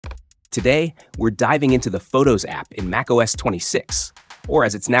Today, we're diving into the Photos app in macOS 26, or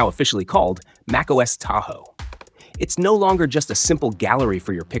as it's now officially called, macOS Tahoe. It's no longer just a simple gallery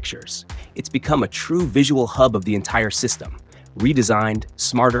for your pictures. It's become a true visual hub of the entire system, redesigned,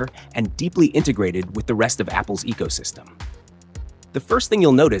 smarter, and deeply integrated with the rest of Apple's ecosystem. The first thing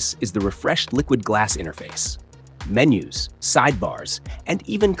you'll notice is the refreshed liquid glass interface. Menus, sidebars, and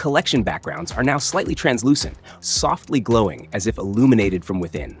even collection backgrounds are now slightly translucent, softly glowing as if illuminated from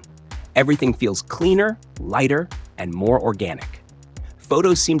within. Everything feels cleaner, lighter, and more organic.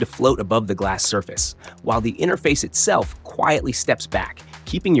 Photos seem to float above the glass surface, while the interface itself quietly steps back,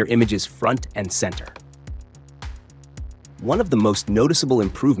 keeping your images front and center. One of the most noticeable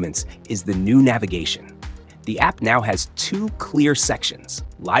improvements is the new navigation. The app now has two clear sections,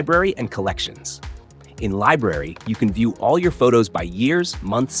 Library and Collections. In Library, you can view all your photos by years,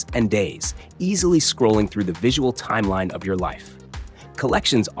 months, and days, easily scrolling through the visual timeline of your life.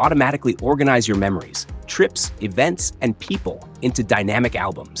 Collections automatically organize your memories, trips, events, and people into dynamic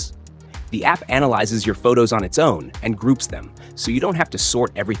albums. The app analyzes your photos on its own and groups them, so you don't have to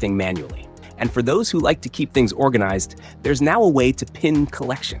sort everything manually. And for those who like to keep things organized, there's now a way to pin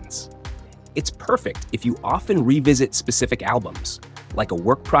collections. It's perfect if you often revisit specific albums, like a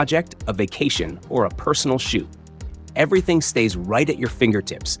work project, a vacation, or a personal shoot. Everything stays right at your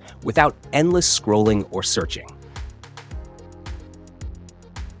fingertips without endless scrolling or searching.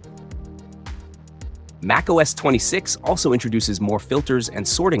 macOS 26 also introduces more filters and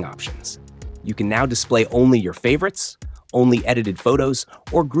sorting options. You can now display only your favorites, only edited photos,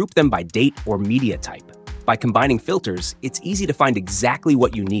 or group them by date or media type. By combining filters, it's easy to find exactly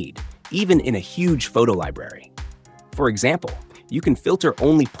what you need, even in a huge photo library. For example, you can filter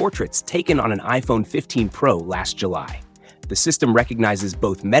only portraits taken on an iPhone 15 Pro last July. The system recognizes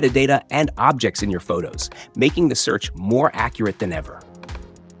both metadata and objects in your photos, making the search more accurate than ever.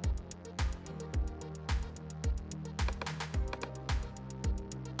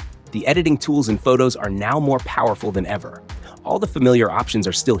 The editing tools in Photos are now more powerful than ever. All the familiar options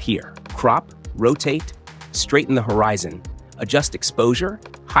are still here: crop, rotate, straighten the horizon, adjust exposure,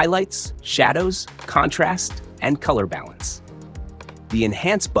 highlights, shadows, contrast, and color balance. The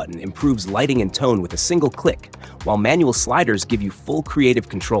Enhance button improves lighting and tone with a single click, while manual sliders give you full creative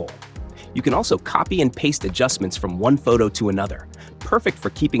control. You can also copy and paste adjustments from one photo to another, perfect for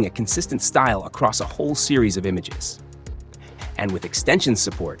keeping a consistent style across a whole series of images. And with extension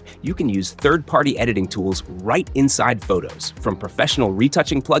support, you can use third-party editing tools right inside Photos, from professional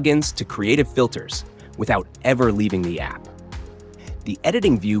retouching plugins to creative filters, without ever leaving the app. The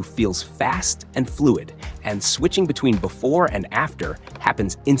editing view feels fast and fluid, and switching between before and after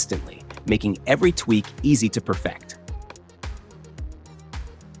happens instantly, making every tweak easy to perfect.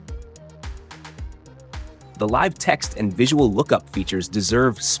 The live text and visual lookup features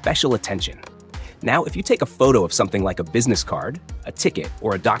deserve special attention. Now, if you take a photo of something like a business card, a ticket,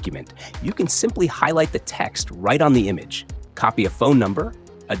 or a document, you can simply highlight the text right on the image, copy a phone number,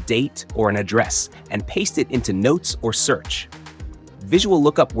 a date, or an address, and paste it into Notes or Search. Visual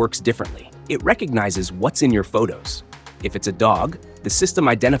lookup works differently. It recognizes what's in your photos. If it's a dog, the system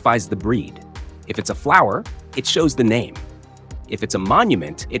identifies the breed. If it's a flower, it shows the name. If it's a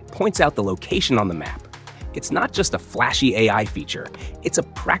monument, it points out the location on the map. It's not just a flashy AI feature, it's a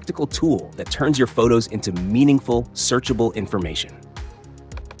practical tool that turns your photos into meaningful, searchable information.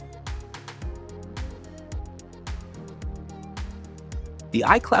 The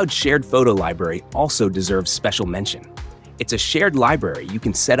iCloud shared photo library also deserves special mention. It's a shared library you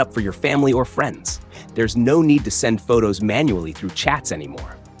can set up for your family or friends. There's no need to send photos manually through chats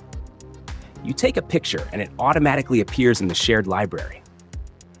anymore. You take a picture and it automatically appears in the shared library.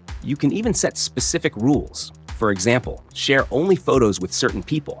 You can even set specific rules. For example, share only photos with certain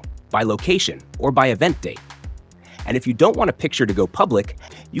people, by location, or by event date. And if you don't want a picture to go public,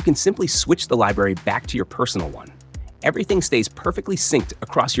 you can simply switch the library back to your personal one. Everything stays perfectly synced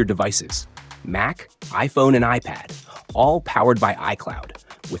across your devices: Mac, iPhone, and iPad, all powered by iCloud,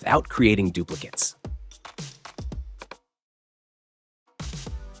 without creating duplicates.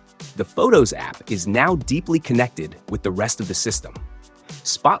 The Photos app is now deeply connected with the rest of the system.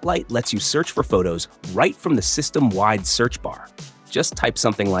 Spotlight lets you search for photos right from the system-wide search bar. Just type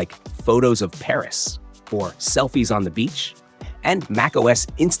something like "photos of Paris" or "selfies on the beach," and macOS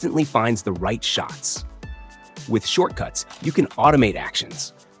instantly finds the right shots. With shortcuts, you can automate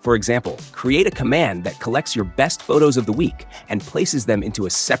actions. For example, create a command that collects your best photos of the week and places them into a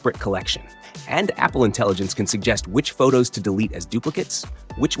separate collection. And Apple Intelligence can suggest which photos to delete as duplicates,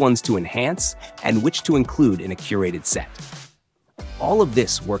 which ones to enhance, and which to include in a curated set. All of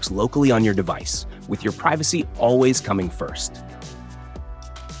this works locally on your device, with your privacy always coming first.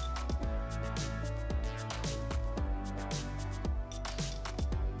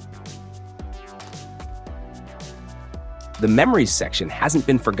 The Memories section hasn't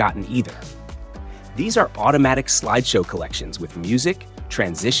been forgotten either. These are automatic slideshow collections with music,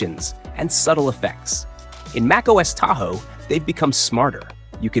 transitions, and subtle effects. In macOS Tahoe, they've become smarter.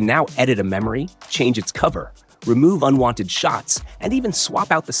 You can now edit a memory, change its cover, remove unwanted shots, and even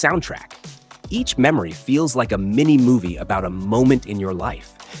swap out the soundtrack. Each memory feels like a mini-movie about a moment in your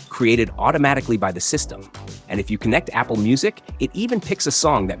life, created automatically by the system. And if you connect Apple Music, it even picks a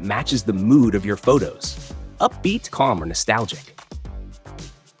song that matches the mood of your photos. Upbeat, calm, or nostalgic.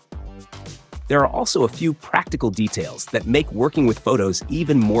 There are also a few practical details that make working with photos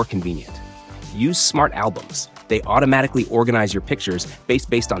even more convenient. Use smart albums. They automatically organize your pictures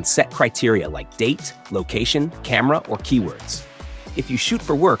based on set criteria like date, location, camera, or keywords. If you shoot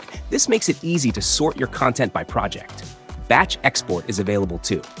for work, this makes it easy to sort your content by project. Batch export is available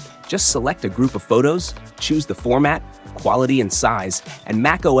too. Just select a group of photos, choose the format, quality, and size, and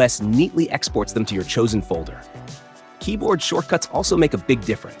macOS neatly exports them to your chosen folder. Keyboard shortcuts also make a big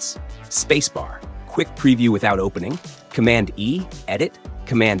difference. Spacebar, quick preview without opening, Command E, edit,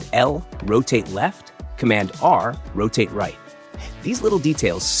 Command L, rotate left, Command R, rotate right. These little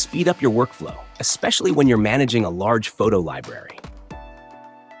details speed up your workflow, especially when you're managing a large photo library.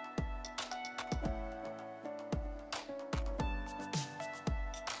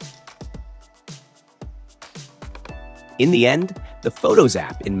 In the end, the Photos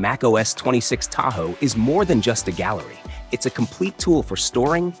app in macOS 26 Tahoe is more than just a gallery. It's a complete tool for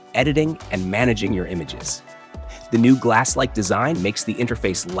storing, editing, and managing your images. The new glass-like design makes the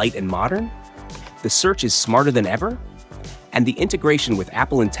interface light and modern. The search is smarter than ever. And the integration with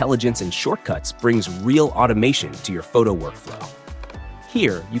Apple Intelligence and shortcuts brings real automation to your photo workflow.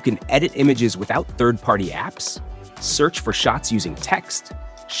 Here, you can edit images without third-party apps, search for shots using text,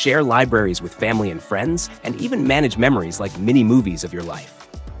 share libraries with family and friends, and even manage memories like mini-movies of your life.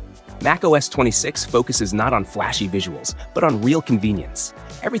 macOS 26 focuses not on flashy visuals, but on real convenience.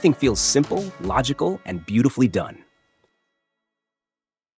 Everything feels simple, logical, and beautifully done.